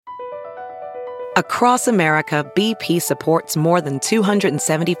Across America, BP supports more than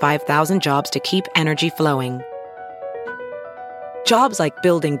 275,000 jobs to keep energy flowing. Jobs like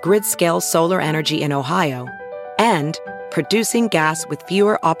building grid-scale solar energy in Ohio and producing gas with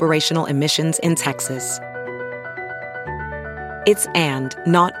fewer operational emissions in Texas. It's and,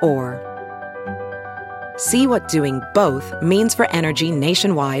 not or. See what doing both means for energy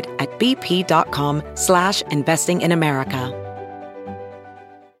nationwide at bp.com/investing in America.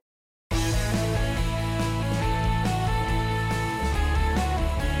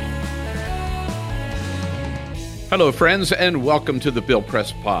 Hello, friends, and welcome to the Bill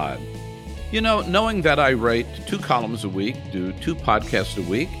Press Pod. You know, knowing that I write 2 columns a week, do 2 podcasts a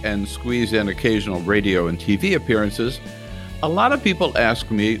week, and squeeze in occasional radio and TV appearances, a lot of people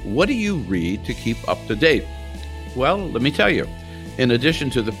ask me, what do you read to keep up to date? Well, let me tell you. In addition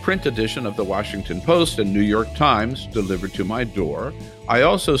to the print edition of the Washington Post and New York Times delivered to my door, I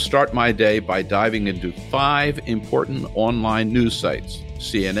also start my day by diving into 5 important online news sites: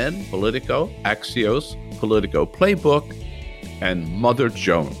 CNN, Politico, Axios, Politico Playbook, and Mother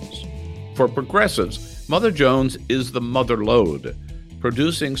Jones. For progressives, Mother Jones is the mother lode,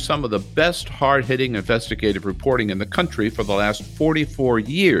 producing some of the best hard-hitting investigative reporting in the country for the last 44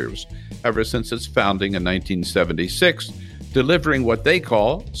 years, ever since its founding in 1976, delivering what they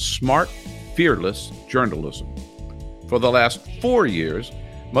call smart, fearless journalism. For the last 4 years,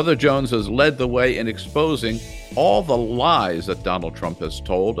 Mother Jones has led the way in exposing all the lies that Donald Trump has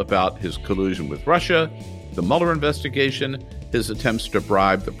told about his collusion with Russia, the Mueller investigation, his attempts to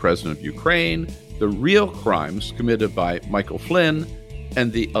bribe the president of Ukraine, the real crimes committed by Michael Flynn,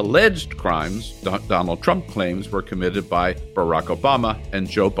 and the alleged crimes Donald Trump claims were committed by Barack Obama and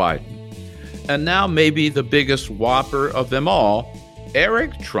Joe Biden. And now maybe the biggest whopper of them all,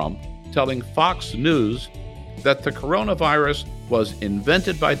 Eric Trump telling Fox News that the coronavirus was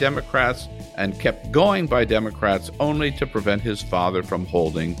invented by Democrats and kept going by Democrats only to prevent his father from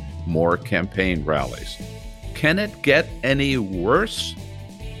holding more campaign rallies. Can it get any worse?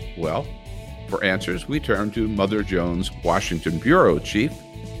 Well, for answers, we turn to Mother Jones' Washington Bureau Chief,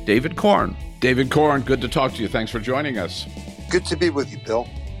 David Corn. David Corn, good to talk to you. Thanks for joining us. Good to be with you, Bill.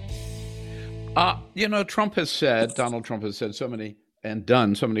 Donald Trump has said so many and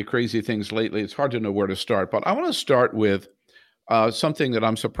done so many crazy things lately. It's hard to know where to start. But I want to start with something that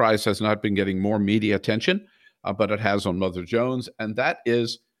I'm surprised has not been getting more media attention, but it has on Mother Jones, and that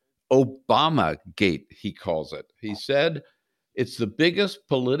is Obamagate, he calls it. He said it's the biggest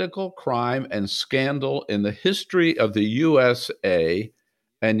political crime and scandal in the history of the USA.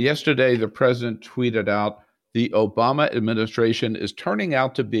 And yesterday, the president tweeted out, the Obama administration is turning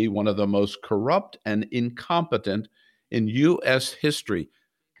out to be one of the most corrupt and incompetent in U.S. history.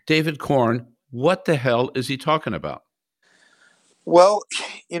 David Corn, what the hell is he talking about? Well,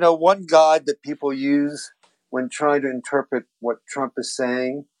 you know, one guide that people use when trying to interpret what Trump is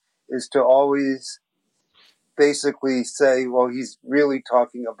saying is to always basically say, well, he's really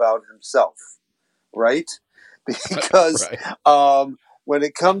talking about himself, right? Because right. When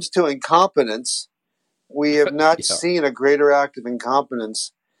it comes to incompetence, we have not seen a greater act of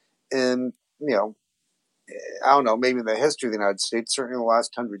incompetence in, I don't know, maybe in the history of the United States, certainly in the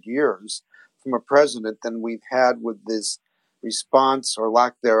last 100 years, from a president than we've had with this response or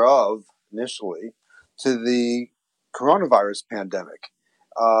lack thereof initially to the coronavirus pandemic.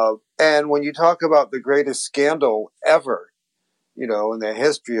 And when you talk about the greatest scandal ever, in the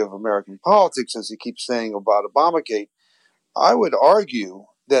history of American politics, as he keeps saying about Obamagate, I would argue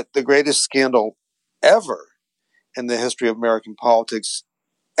that the greatest scandal ever in the history of American politics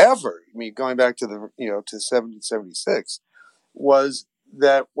ever, I mean, going back to to 1776, was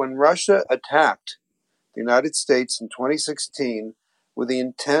that when Russia attacked the United States in 2016 with the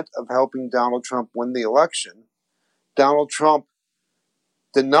intent of helping Donald Trump win the election, Donald Trump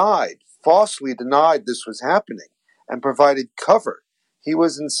falsely denied this was happening and provided cover. He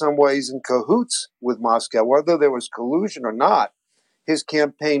was in some ways in cahoots with Moscow. Whether there was collusion or not, his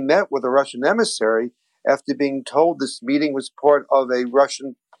campaign met with a Russian emissary after being told this meeting was part of a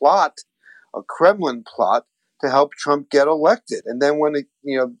Russian plot, a Kremlin plot, to help Trump get elected. And then when it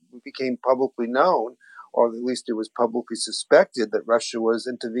became publicly known, or at least it was publicly suspected that Russia was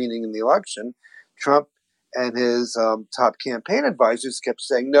intervening in the election, Trump and his top campaign advisors kept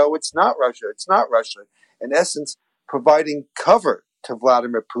saying, no, it's not Russia, it's not Russia. In essence, providing cover to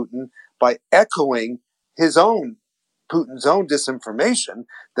Vladimir Putin by echoing Putin's own disinformation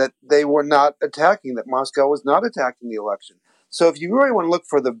that they were not attacking, that Moscow was not attacking the election. So if you really want to look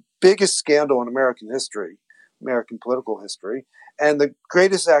for the biggest scandal in American history, American political history, and the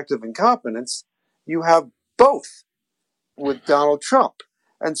greatest act of incompetence, you have both with Donald Trump.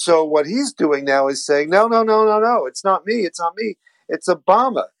 And so what he's doing now is saying, no, no, no, no, no, it's not me, it's not me, it's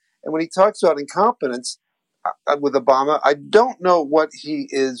Obama. And when he talks about incompetence with Obama, I don't know what he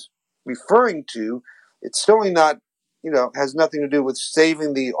is referring to. It's certainly not, has nothing to do with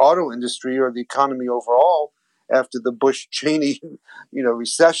saving the auto industry or the economy overall after the Bush-Cheney,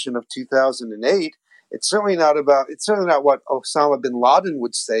 recession of 2008. It's certainly not what Osama bin Laden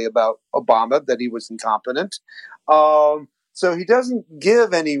would say about Obama, that he was incompetent. So he doesn't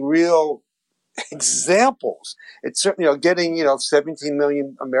give any real examples. It's certainly, getting, 17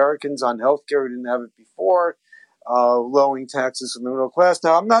 million Americans on health care who didn't have it before, lowering taxes for the middle class.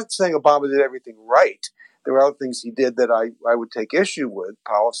 Now, I'm not saying Obama did everything right. There were other things he did that I would take issue with,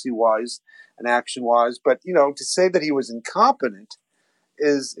 policy-wise and action-wise. But, to say that he was incompetent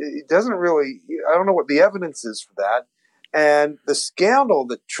it doesn't really, I don't know what the evidence is for that. And the scandal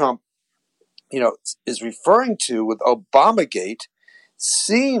that Trump, is referring to with Obamagate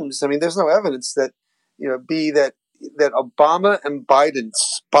seems, there's no evidence that, that Obama and Biden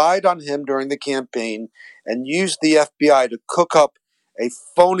spied on him during the campaign and used the FBI to cook up a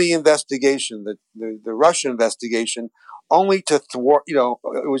phony investigation, the Russia investigation, only to thwart,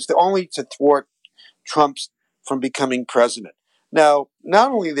 only to thwart Trump's from becoming president. Now,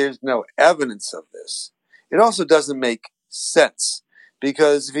 not only there's no evidence of this, it also doesn't make sense.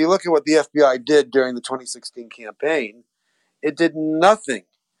 Because if you look at what the FBI did during the 2016 campaign, it did nothing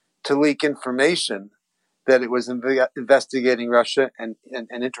to leak information that it was investigating Russia and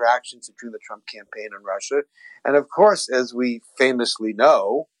interactions between the Trump campaign and Russia. And of course, as we famously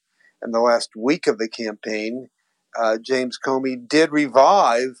know, in the last week of the campaign, James Comey did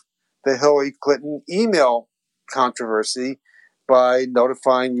revive the Hillary Clinton email controversy by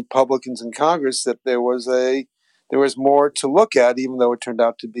notifying Republicans in Congress that there was more to look at, even though it turned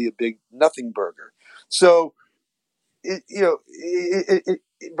out to be a big nothing burger. So,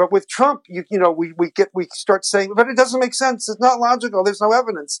 but with Trump, we start saying, but it doesn't make sense. It's not logical. There's no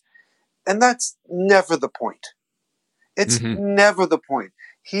evidence, and that's never the point. It's never the point.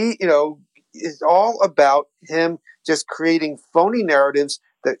 He, is all about him just creating phony narratives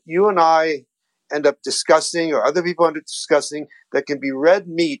that you and I end up discussing, or other people end up discussing, that can be red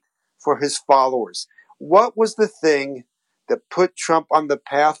meat for his followers. What was the thing that put Trump on the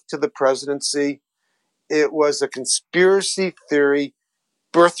path to the presidency? It was a conspiracy theory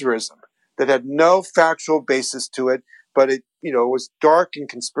birtherism that had no factual basis to it, but it, was dark and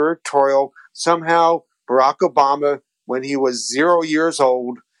conspiratorial. Somehow Barack Obama, when he was 0 years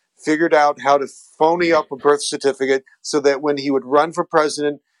old, figured out how to phony up a birth certificate so that when he would run for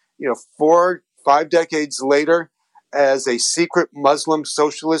president, 4-5 decades later, as a secret Muslim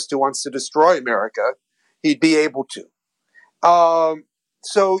socialist who wants to destroy America, he'd be able to.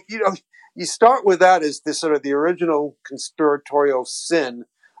 So, you start with that as this sort of the original conspiratorial sin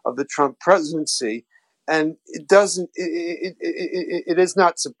of the Trump presidency, and it is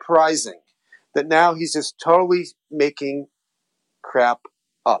not surprising that now he's just totally making crap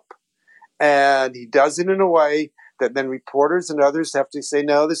up. And he does it in a way that then reporters and others have to say,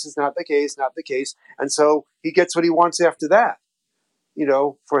 no, this is not the case, not the case. And so he gets what he wants after that,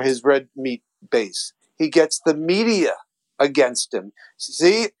 for his red meat base. He gets the media against him.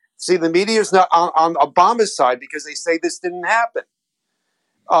 See, the media is not on Obama's side because they say this didn't happen.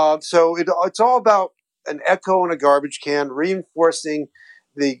 So it's all about an echo in a garbage can, reinforcing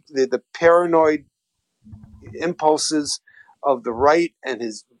the paranoid impulses of the right and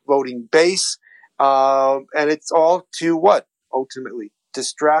his voting base. And it's all to what? Ultimately,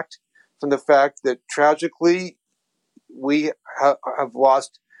 distract from the fact that tragically we have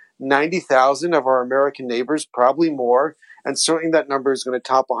lost 90,000 of our American neighbors, probably more. And certainly that number is going to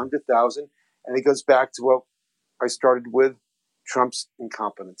top 100,000. And it goes back to what I started with, Trump's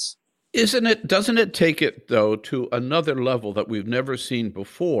incompetence. Doesn't it take it, though, to another level that we've never seen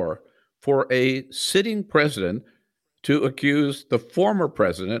before for a sitting president to accuse the former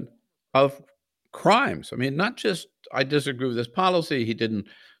president of crimes? I mean, not just, I disagree with this policy. He didn't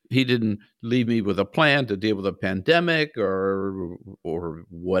leave me with a plan to deal with a pandemic or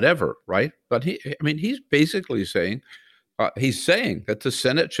whatever, right? But he's basically saying, that the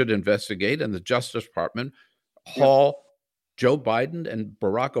Senate should investigate and the Justice Department haul Joe Biden and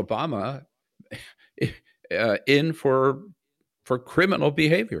Barack Obama in for criminal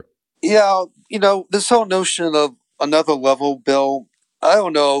behavior. Yeah, this whole notion of another level, Bill, I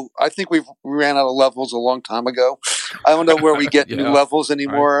don't know. I think we ran out of levels a long time ago. I don't know where we get new levels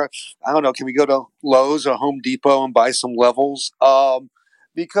anymore. Right. I don't know. Can we go to Lowe's or Home Depot and buy some levels?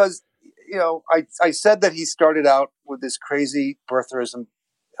 Because, I said that he started out with this crazy birtherism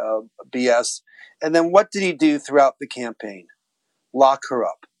BS. And then what did he do throughout the campaign? lock her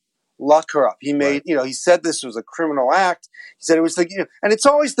up. Lock her up. He made, Right. he said this was a criminal act. He said it was and it's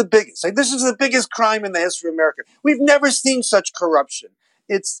always the biggest. Like, this is the biggest crime in the history of America. We've never seen such corruption.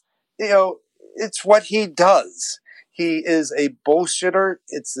 It's, it's what he does. He is a bullshitter.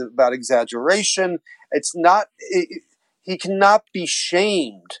 It's about exaggeration. It's not, he cannot be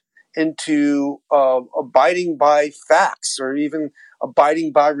shamed into abiding by facts or even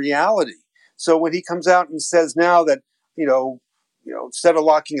abiding by reality. So when he comes out and says now that, instead of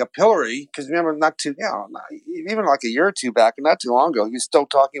locking up Hillary, because remember, even like a year or two back, and not too long ago, he was still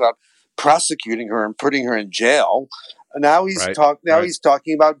talking about prosecuting her and putting her in jail. And now he's he's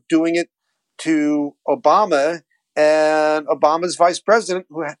talking about doing it to Obama and Obama's vice president,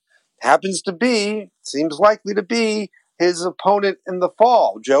 who seems likely to be his opponent in the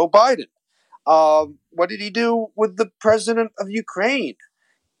fall, Joe Biden. What did he do with the president of Ukraine?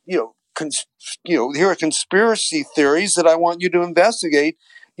 Here are conspiracy theories that I want you to investigate,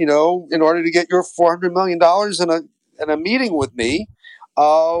 in order to get your $400 million in a meeting with me,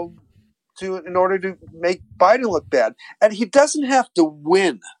 in order to make Biden look bad. And he doesn't have to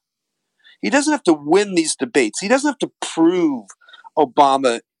win. He doesn't have to win these debates. He doesn't have to prove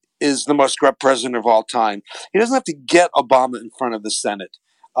Obama is the most corrupt president of all time. He doesn't have to get Obama in front of the Senate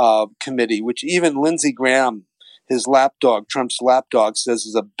committee, which even Lindsey Graham, his lapdog, Trump's lapdog, says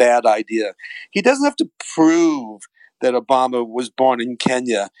is a bad idea. He doesn't have to prove that Obama was born in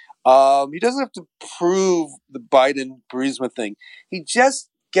Kenya. He doesn't have to prove the Biden-Burisma thing. He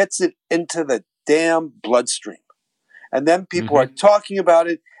just gets it into the damn bloodstream. And then people are talking about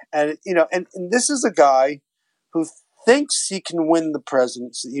it. And, and this is a guy who thinks he can win the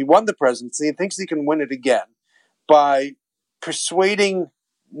presidency. He won the presidency and thinks he can win it again by persuading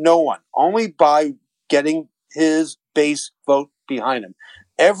no one, only by getting his base vote behind him.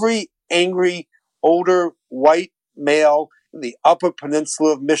 Every angry, older, white male in the Upper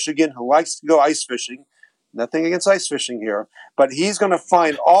Peninsula of Michigan who likes to go ice fishing, nothing against ice fishing here, but he's going to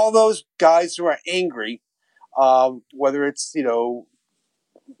find all those guys who are angry, whether it's,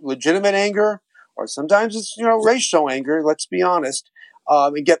 legitimate anger or sometimes it's, racial anger, let's be honest,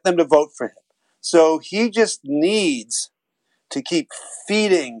 and get them to vote for him. So he just needs to keep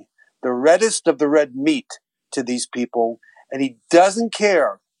feeding the reddest of the red meat to these people, and he doesn't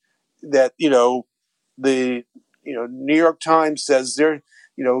care that the New York Times says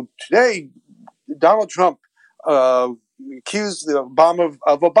today Donald Trump accused Obama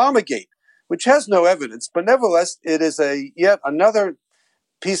of Obamagate, which has no evidence, but nevertheless it is yet another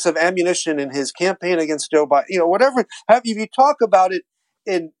piece of ammunition in his campaign against Joe Biden. Whatever. If you talk about it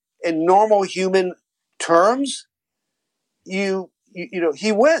in normal human terms, he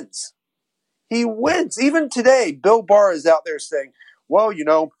wins. He wins. Even today, Bill Barr is out there saying, well,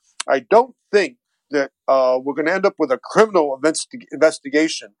 I don't think that we're going to end up with a criminal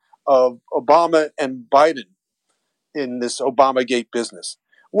investigation of Obama and Biden in this Obamagate business.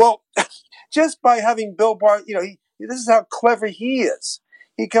 Well, just by having Bill Barr, this is how clever he is.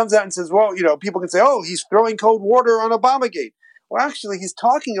 He comes out and says, well, people can say, oh, he's throwing cold water on Obamagate. Well, actually, he's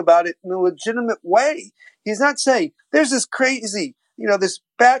talking about it in a legitimate way. He's not saying there's this crazy, this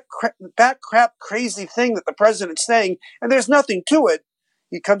bat crap crazy thing that the president's saying, and there's nothing to it.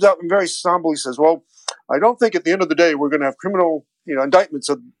 He comes out and very somberly says, well, I don't think at the end of the day we're going to have criminal, indictments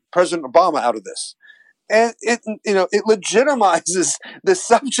of President Obama out of this. And it legitimizes the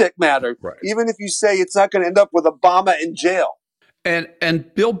subject matter, right, even if you say it's not going to end up with Obama in jail.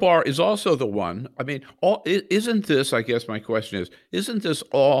 And Bill Barr is also the one. I mean, isn't this? I guess my question is: isn't this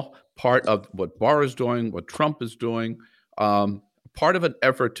all part of what Barr is doing, what Trump is doing, part of an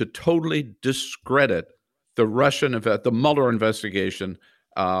effort to totally discredit the the Mueller investigation,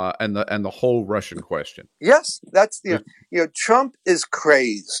 and the whole Russian question? Yes, that's Trump is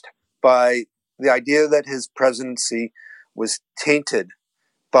crazed by the idea that his presidency was tainted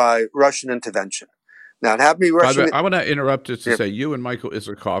by Russian intervention. Now, it happened to be Russian. I want to interrupt just to say you and Michael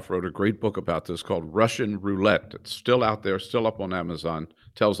Isikoff wrote a great book about this called Russian Roulette. It's still out there, still up on Amazon.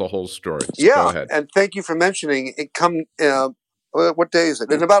 Tells the whole story. So go ahead. And thank you for mentioning it. What day is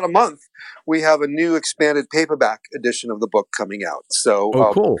it? In about a month, we have a new expanded paperback edition of the book coming out. So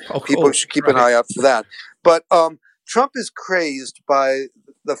cool. People should keep an eye out for that. But Trump is crazed by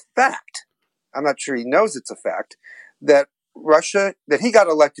the fact, I'm not sure he knows it's a fact, that he got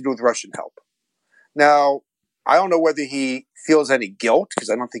elected with Russian help. Now, I don't know whether he feels any guilt, because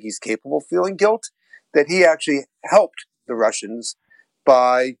I don't think he's capable of feeling guilt, that he actually helped the Russians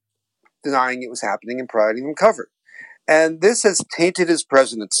by denying it was happening and providing them cover. And this has tainted his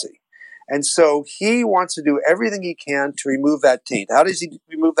presidency. And so he wants to do everything he can to remove that taint. How does he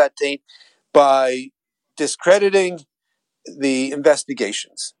remove that taint? By discrediting the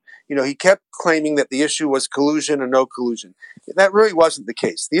investigations. He kept claiming that the issue was collusion or no collusion. That really wasn't the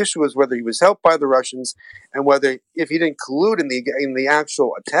case. The issue was whether he was helped by the Russians and whether, if he didn't collude in the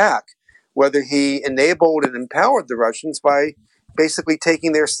actual attack, whether he enabled and empowered the Russians by basically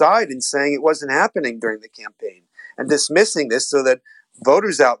taking their side and saying it wasn't happening during the campaign and dismissing this so that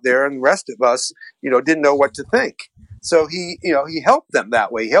voters out there and the rest of us, didn't know what to think. So he helped them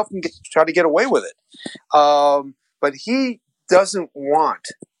that way. He helped them try to get away with it. But he doesn't want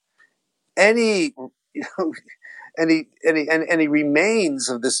any remains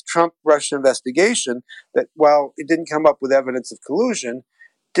of this Trump-Russia investigation that, while it didn't come up with evidence of collusion,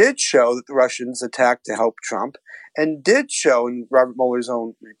 did show that the Russians attacked to help Trump, and did show in Robert Mueller's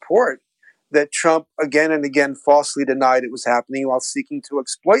own report that Trump again and again falsely denied it was happening while seeking to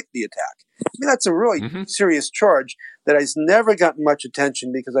exploit the attack. I mean, that's a really serious charge that has never gotten much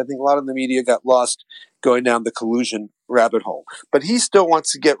attention because I think a lot of the media got lost going down the collusion rabbit hole. But he still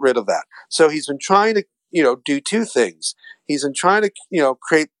wants to get rid of that. So he's been trying to, do two things. He's been trying to,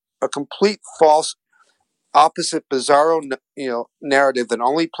 create a complete false, opposite, bizarro, narrative that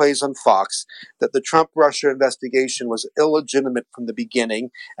only plays on Fox, that the Trump-Russia investigation was illegitimate from the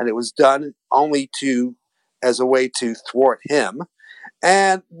beginning, and it was done only as a way to thwart him.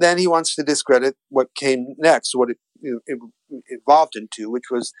 And then he wants to discredit what came next, what it evolved into,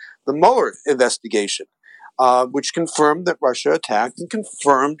 which was the Mueller investigation, which confirmed that Russia attacked and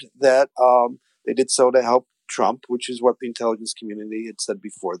confirmed that they did so to help Trump, which is what the intelligence community had said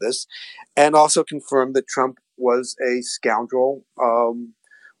before this, and also confirmed that Trump was a scoundrel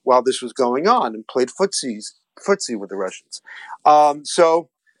while this was going on and played footsie with the Russians. So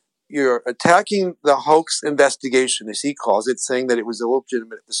you're attacking the hoax investigation, as he calls it, saying that it was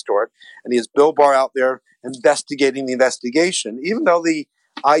illegitimate at the start, and he has Bill Barr out there investigating the investigation, even though the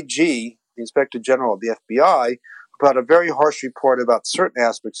IG, the Inspector General of the FBI, put out a very harsh report about certain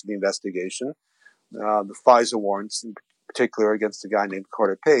aspects of the investigation, the FISA warrants in particular against a guy named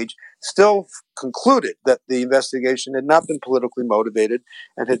Carter Page, still concluded that the investigation had not been politically motivated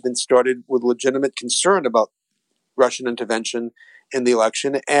and had been started with legitimate concern about Russian intervention in the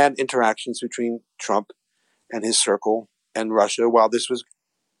election and interactions between Trump and his circle and Russia while this was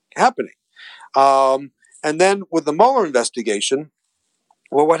happening. And then with the Mueller investigation,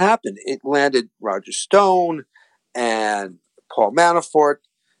 well, what happened? It landed Roger Stone and Paul Manafort,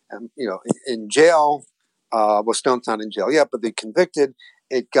 in jail. Well, Stone's not in jail yet, but they convicted.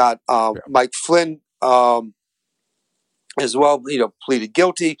 It got Mike Flynn as well, pleaded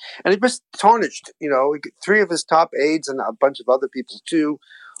guilty, and it just tarnished, three of his top aides and a bunch of other people too.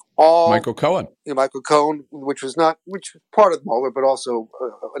 Michael Cohen, which was part of Mueller, but also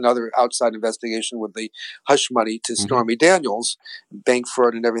another outside investigation with the hush money to Stormy Daniels, bank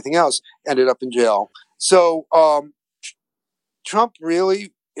fraud, and everything else, ended up in jail. So Trump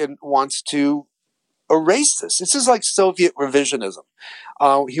really wants to erase this. This is like Soviet revisionism.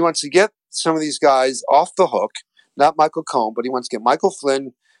 He wants to get some of these guys off the hook, not Michael Cohen, but he wants to get Michael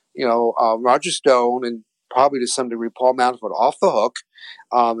Flynn, Roger Stone, and probably to some degree Paul Manafort off the hook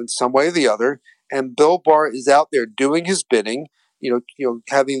in some way or the other. And Bill Barr is out there doing his bidding,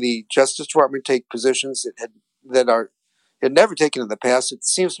 having the Justice Department take positions that had never taken in the past. It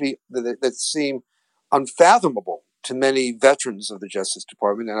seems to be that seem unfathomable to many veterans of the Justice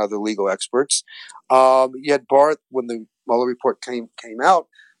Department and other legal experts. Yet Barr, when the Mueller report came out,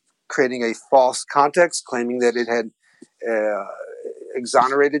 creating a false context, claiming that it had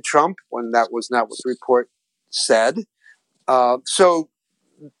exonerated Trump when that was not what the report said. So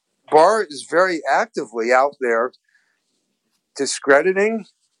Barr is very actively out there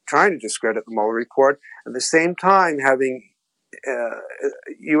trying to discredit the Mueller report, at the same time having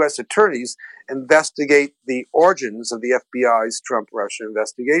U.S. attorneys investigate the origins of the FBI's Trump-Russia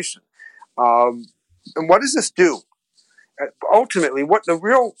investigation. And what does this do? Ultimately, what the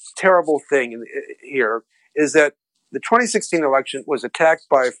real terrible thing here is that the 2016 election was attacked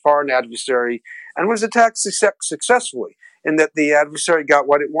by a foreign adversary and was attacked successfully in that the adversary got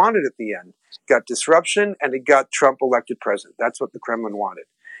what it wanted at the end. It got disruption and it got Trump elected president. That's what the Kremlin wanted.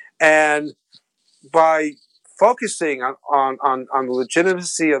 And by focusing on the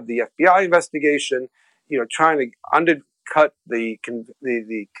legitimacy of the FBI investigation, trying to undercut the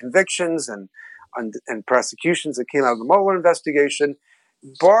convictions and prosecutions that came out of the Mueller investigation,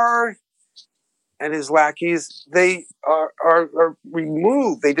 Barr and his lackeys, they are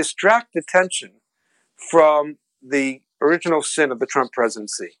removed. They distract attention from the original sin of the Trump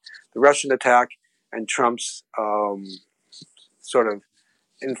presidency, the Russian attack and Trump's sort of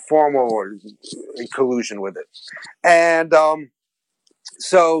informal or in collusion with it. And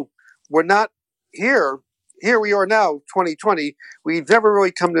so we're not here here we are now, 2020. We've never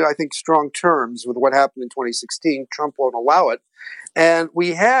really come to, I think, strong terms with what happened in 2016. Trump won't allow it. And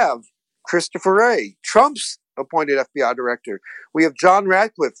we have Christopher Wray, Trump's appointed FBI director. We have John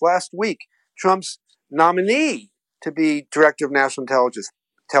Ratcliffe last week, Trump's nominee to be director of national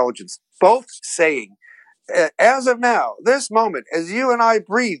intelligence, both saying, as of now, this moment, as you and I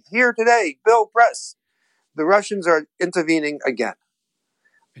breathe here today, Bill Press, the Russians are intervening again.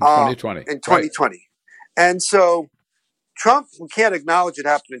 In 2020. In 2020. Right. And so Trump, who can't acknowledge it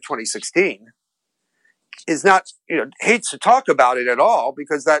happened in 2016, is not, hates to talk about it at all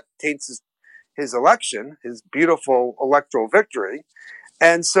because that taints his election, his beautiful electoral victory.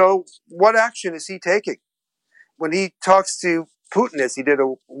 And so what action is he taking? When he talks to Putin, as he did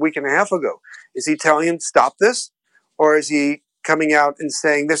a week and a half ago, is he telling him, stop this? Or is he coming out and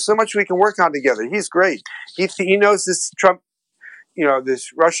saying, there's so much we can work on together. He's great. He knows this Trump,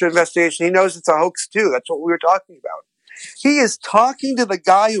 this Russia investigation. He knows it's a hoax too. That's what we were talking about. He is talking to the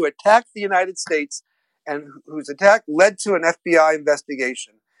guy who attacked the United States and whose attack led to an FBI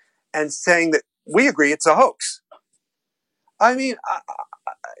investigation and saying that we agree it's a hoax. I mean,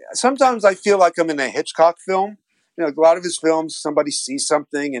 sometimes I feel like I'm in a Hitchcock film. A lot of his films, somebody sees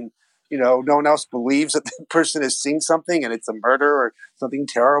something and, no one else believes that the person has seen something and it's a murder or something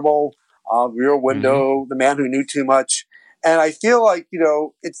terrible. Rear Window, The Man Who Knew Too Much. And I feel like,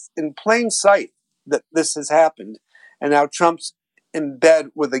 it's in plain sight that this has happened. And now Trump's in bed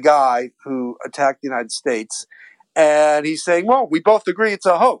with the guy who attacked the United States. And he's saying, well, we both agree it's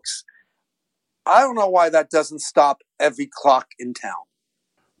a hoax. I don't know why that doesn't stop every clock in town.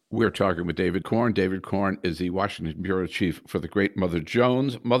 We're talking with David Corn. David Corn is the Washington Bureau Chief for the great Mother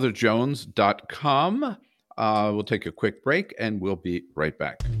Jones, motherjones.com. We'll take a quick break and we'll be right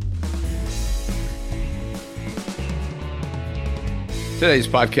back. Today's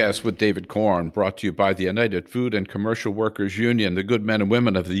podcast with David Corn brought to you by the United Food and Commercial Workers Union, the good men and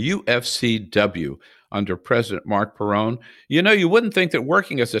women of the UFCW under President Mark Perone. You wouldn't think that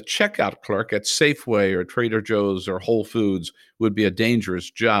working as a checkout clerk at Safeway or Trader Joe's or Whole Foods would be a dangerous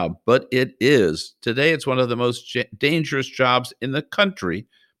job, but it is. Today, it's one of the most dangerous jobs in the country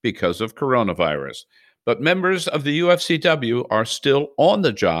because of coronavirus. But members of the UFCW are still on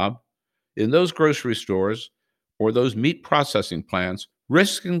the job in those grocery stores or those meat processing plants,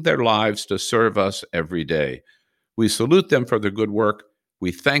 risking their lives to serve us every day. We salute them for their good work.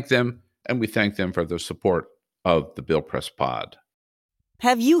 We thank them, and we thank them for their support of the Bill Press Pod.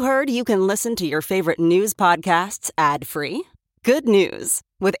 Have you heard you can listen to your favorite news podcasts ad-free? Good news.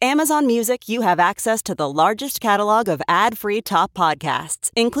 With Amazon Music, you have access to the largest catalog of ad-free top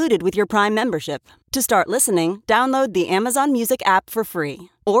podcasts included with your Prime membership. To start listening, download the Amazon Music app for free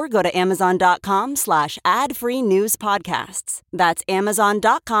or go to amazon.com/ad-free news podcasts. That's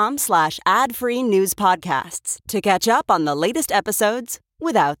amazon.com/ad-free news podcasts to catch up on the latest episodes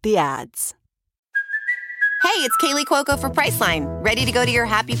without the ads. Hey, it's Kaylee Cuoco for Priceline. Ready to go to your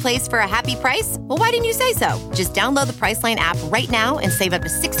happy place for a happy price? Well, why didn't you say so? Just download the Priceline app right now and save up to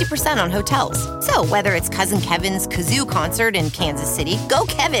 60% on hotels. So whether it's Cousin Kevin's Kazoo Concert in Kansas City, go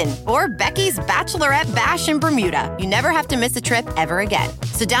Kevin, or Becky's Bachelorette Bash in Bermuda, you never have to miss a trip ever again.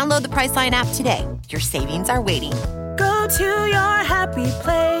 So download the Priceline app today. Your savings are waiting. Go to your happy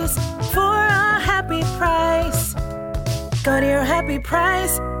place for a happy price. Go to your happy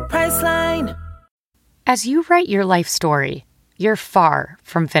price, Priceline. As you write your life story, you're far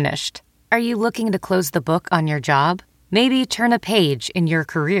from finished. Are you looking to close the book on your job? Maybe turn a page in your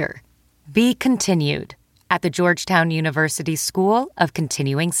career? Be continued at the Georgetown University School of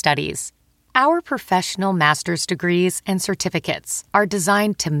Continuing Studies. Our professional master's degrees and certificates are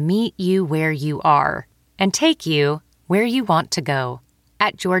designed to meet you where you are and take you where you want to go.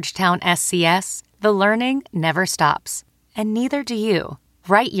 At Georgetown SCS, the learning never stops, and neither do you.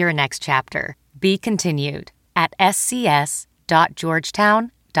 Write your next chapter. Be continued at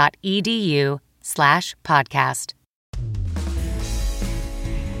scs.georgetown.edu/podcast.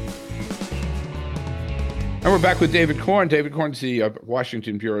 And we're back with David Corn. David Corn is the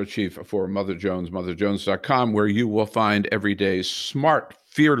Washington Bureau Chief for Mother Jones, motherjones.com, where you will find everyday smart,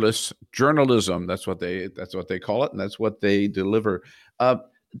 fearless journalism. That's what they call it, and that's what they deliver.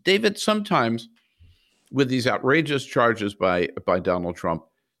 David, sometimes with these outrageous charges by Donald Trump,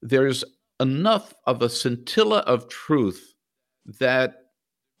 there's enough of a scintilla of truth that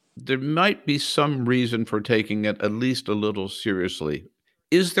there might be some reason for taking it at least a little seriously.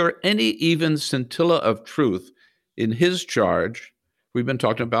 Is there any even scintilla of truth in his charge? We've been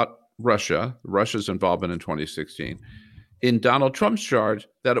talking about Russia's involvement in 2016. In Donald Trump's charge,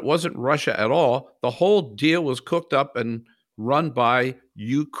 that it wasn't Russia at all. The whole deal was cooked up and run by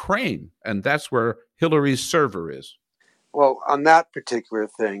Ukraine. And that's where Hillary's server is? Well, on that particular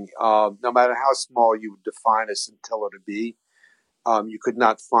thing, no matter how small you would define a scintilla to be, you could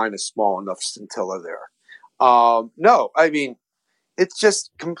not find a small enough scintilla there. No, I mean, it's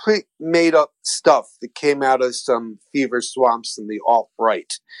just complete made-up stuff that came out of some fever swamps in the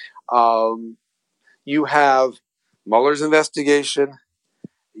alt-right. You have Mueller's investigation.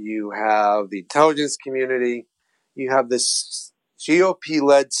 You have the intelligence community. You have this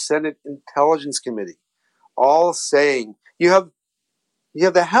GOP-led Senate Intelligence Committee, all saying you have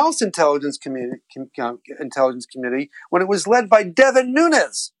the House Intelligence Committee when it was led by Devin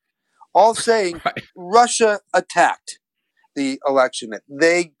Nunes, all saying Right. Russia attacked the election, that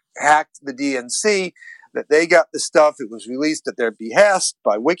they hacked the DNC, that they got the stuff. It was released at their behest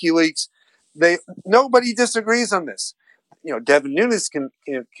by WikiLeaks. Nobody disagrees on this. Devin Nunes'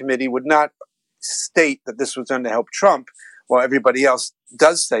 committee would not state that this was done to help Trump, while everybody else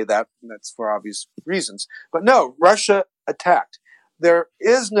does say that, and that's for obvious reasons. But no, Russia attacked. There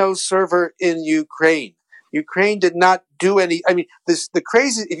is no server in Ukraine. Ukraine did not do any. I mean, the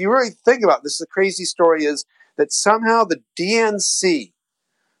crazy. If you really think about this, the crazy story is that somehow the DNC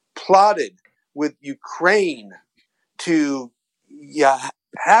plotted with Ukraine to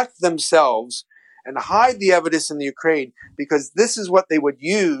hack themselves and hide the evidence in the Ukraine, because this is what they would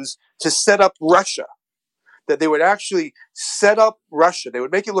use to set up Russia. That they would actually set up Russia. They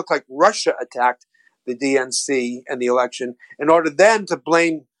would make it look like Russia attacked the DNC and the election in order then to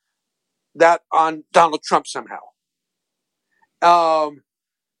blame that on Donald Trump somehow. I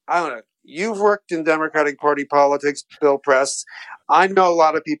don't know. You've worked in Democratic Party politics, Bill Press. I know a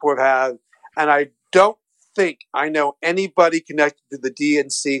lot of people have, and I don't think I know anybody connected to the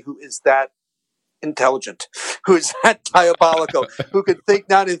DNC who is that intelligent, who is that diabolical, who could think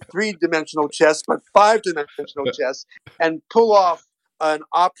not in 3-dimensional chess, but 5-dimensional chess, and pull off an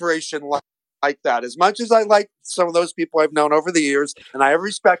operation like that. As much as I like some of those people I've known over the years, and I have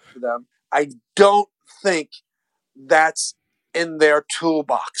respect for them, I don't think that's in their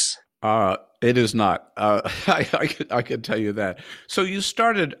toolbox. It is not. I can tell you that. So you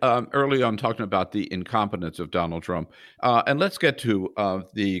started early on talking about the incompetence of Donald Trump. And let's get to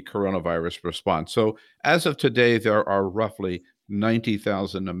the coronavirus response. So as of today, there are roughly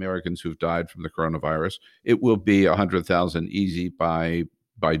 90,000 Americans who've died from the coronavirus. It will be 100,000 easy by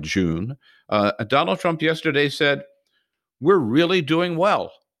June. Donald Trump yesterday said, we're really doing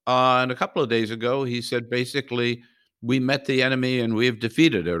well. And a couple of days ago, he said basically, we met the enemy and we have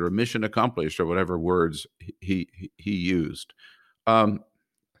defeated it, or mission accomplished, or whatever words he used.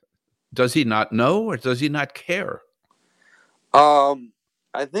 Does he not know, or does he not care?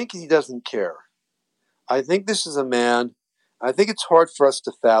 I think he doesn't care. I think this is a man, I think it's hard for us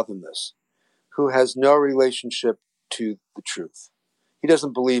to fathom this, who has no relationship to the truth. He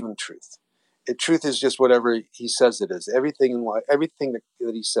doesn't believe in truth. Truth is just whatever he says it is. Everything in life, everything that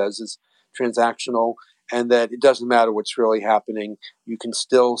he says is transactional, and that it doesn't matter what's really happening. You can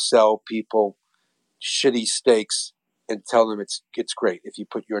still sell people shitty steaks and tell them it's great if you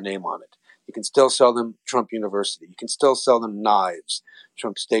put your name on it. You can still sell them Trump University. You can still sell them knives,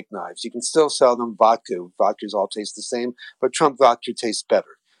 Trump steak knives. You can still sell them vodka. Vodkas all taste the same, but Trump vodka tastes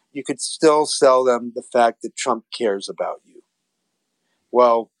better. You could still sell them the fact that Trump cares about you.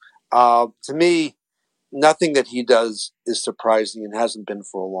 Well, to me, nothing that he does is surprising and hasn't been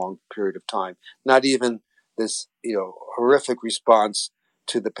for a long period of time. Not even this, horrific response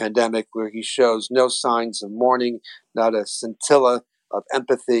to the pandemic, where he shows no signs of mourning, not a scintilla of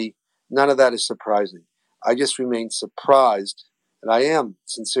empathy. None of that is surprising. I just remain surprised, and I am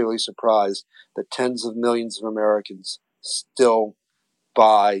sincerely surprised, that tens of millions of Americans still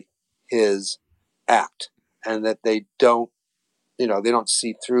buy his act, and that they don't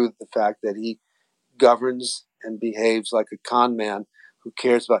see through the fact that he governs and behaves like a con man who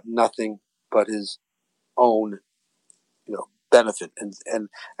cares about nothing but his own, benefit.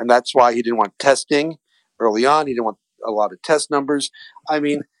 And that's why he didn't want testing early on. He didn't want a lot of test numbers. I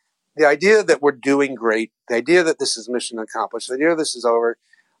mean, the idea that we're doing great, the idea that this is mission accomplished, the idea this is over.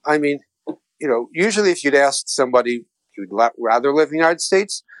 I mean, usually if you'd asked somebody, you'd rather live in the United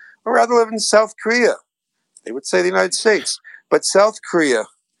States or rather live in South Korea, they would say the United States. But South Korea,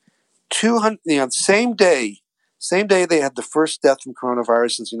 200, same day they had the first death from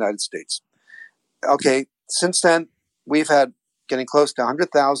coronavirus in the United States. Okay, since then, we've had getting close to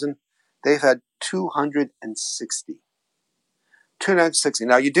 100,000. They've had 260. 260.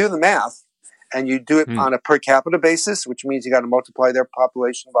 Now, you do the math, and you do it on a per capita basis, which means you got to multiply their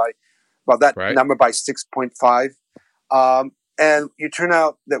population by, number by 6.5. And you turn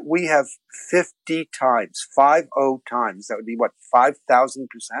out that we have 50 times, 50 times, that would be 5,000%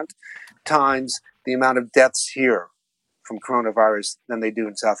 times the amount of deaths here from coronavirus than they do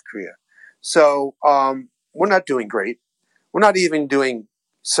in South Korea. So we're not doing great. We're not even doing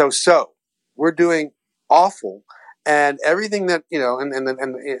so-so. We're doing awful. And everything that, and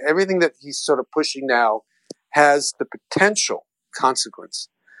everything that he's sort of pushing now has the potential consequence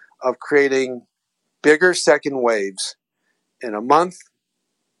of creating bigger second waves in a month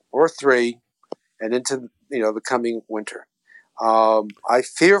or 3 and into, the coming winter. I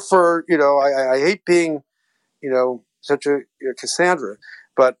fear for, I hate being, such a Cassandra,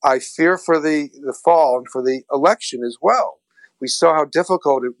 but I fear for the fall and for the election as well. We saw how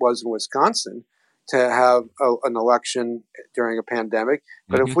difficult it was in Wisconsin to have an election during a pandemic.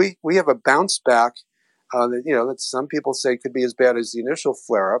 But if we have a bounce back, that some people say could be as bad as the initial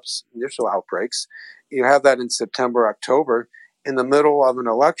flare-ups, initial outbreaks, you have that in September, October, in the middle of an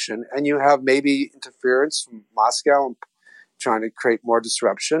election, and you have maybe interference from Moscow and trying to create more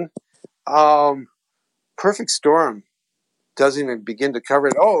disruption. Perfect storm doesn't even begin to cover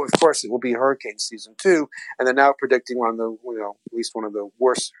it. Oh, of course, it will be hurricane season 2, and they're now predicting one of the, at least one of the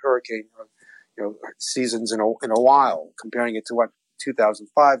worst hurricane, seasons in a while, comparing it to what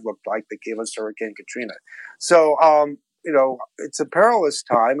 2005 looked like. They gave us Hurricane Katrina. So, it's a perilous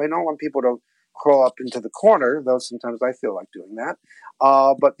time. I don't want people to crawl up into the corner, though sometimes I feel like doing that.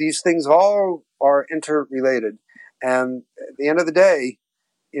 But these things all are interrelated. And at the end of the day,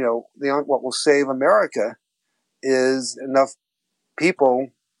 what will save America is enough people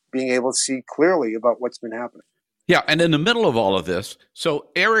being able to see clearly about what's been happening. Yeah, and in the middle of all of this, so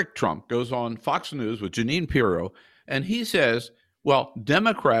Eric Trump goes on Fox News with Jeanine Pirro, and he says, well,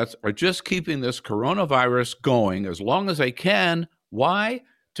 Democrats are just keeping this coronavirus going as long as they can. Why?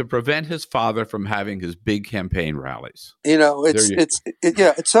 To prevent his father from having his big campaign rallies.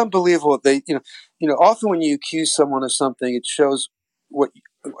 It's unbelievable. They, often when you accuse someone of something, it shows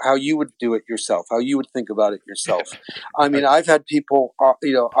how you would do it yourself, how you would think about it yourself. I mean, I've had people,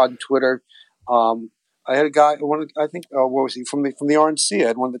 on Twitter. I had a guy, what was he from the RNC? I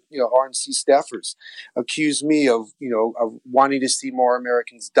had one of the RNC staffers accuse me of wanting to see more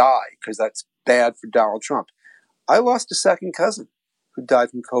Americans die because that's bad for Donald Trump. I lost a second cousin who died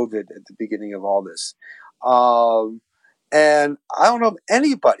from COVID at the beginning of all this, and I don't know of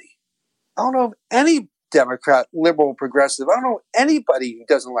anybody. I don't know of any Democrat, liberal, progressive. I don't know anybody who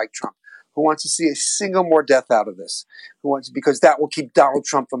doesn't like Trump, who wants to see a single more death out of this, because that will keep Donald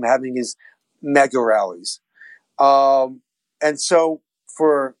Trump from having his mega rallies. And so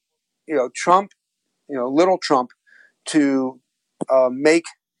for, Trump, little Trump, to make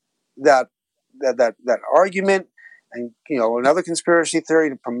that argument and, another conspiracy theory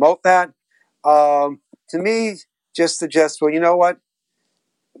to promote that, to me, just suggests, well, you know what?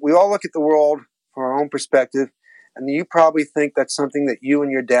 We all look at the world from our own perspective, and you probably think that's something that you and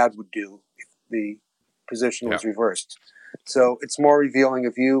your dad would do if the position was reversed. So it's more revealing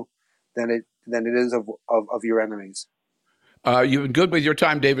of you than it is of your enemies. You've been good with your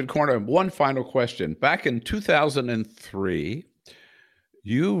time, David Corner. One final question. Back in 2003,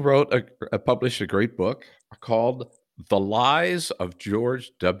 you published a great book called The Lies of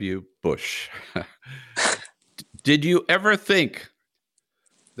George W. Bush. Did you ever think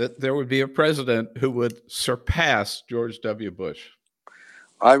that there would be a president who would surpass George W. Bush?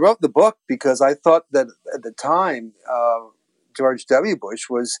 I wrote the book because I thought that at the time, George W. Bush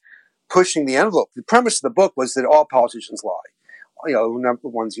was pushing the envelope. The premise of the book was that all politicians lie. The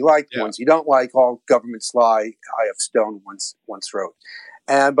ones you like, the ones you don't like, all governments lie, I.F. Stone once wrote.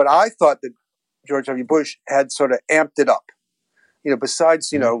 But I thought that George W. Bush had sort of amped it up.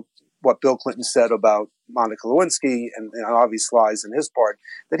 Besides, what Bill Clinton said about Monica Lewinsky and obvious lies on his part,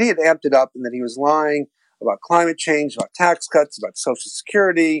 that he had amped it up and that he was lying about climate change, about tax cuts, about Social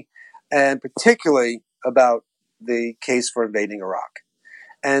Security, and particularly about the case for invading Iraq.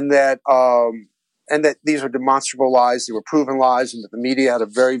 And that these were demonstrable lies, they were proven lies, and that the media had a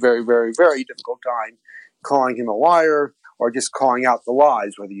very, very, very, very difficult time calling him a liar or just calling out the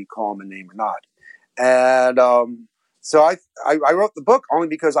lies, whether you call him a name or not. And so I wrote the book only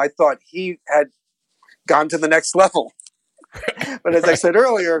because I thought he had gone to the next level. But as I said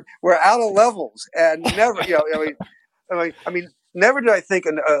earlier, we're out of levels, and never, never did I think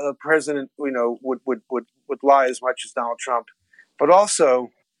a president, would lie as much as Donald Trump. But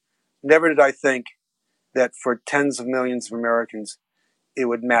also, never did I think that for tens of millions of Americans, it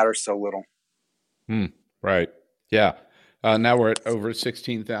would matter so little. Right. Yeah. Now we're at over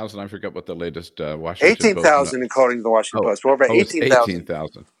 16,000. I forget what the latest Washington 18,000 according to the Washington Post. We're over 18,000.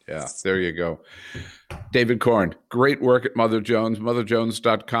 18,000. Yeah, there you go. David Korn, great work at Mother Jones,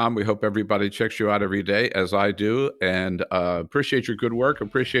 motherjones.com. We hope everybody checks you out every day, as I do, and appreciate your good work,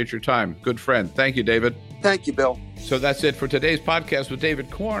 appreciate your time. Good friend. Thank you, David. Thank you, Bill. So that's it for today's podcast with David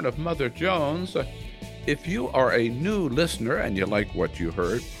Korn of Mother Jones. If you are a new listener and you like what you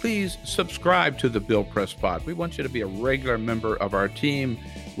heard, please subscribe to the Bill Press Pod. We want you to be a regular member of our team.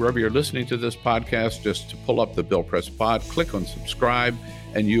 Wherever you're listening to this podcast, just to pull up the Bill Press Pod, click on subscribe,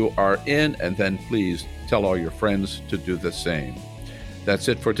 and you are in, and then please tell all your friends to do the same. That's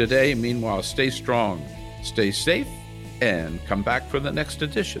it for today. Meanwhile, stay strong, stay safe, and come back for the next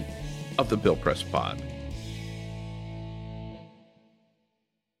edition of the Bill Press Pod.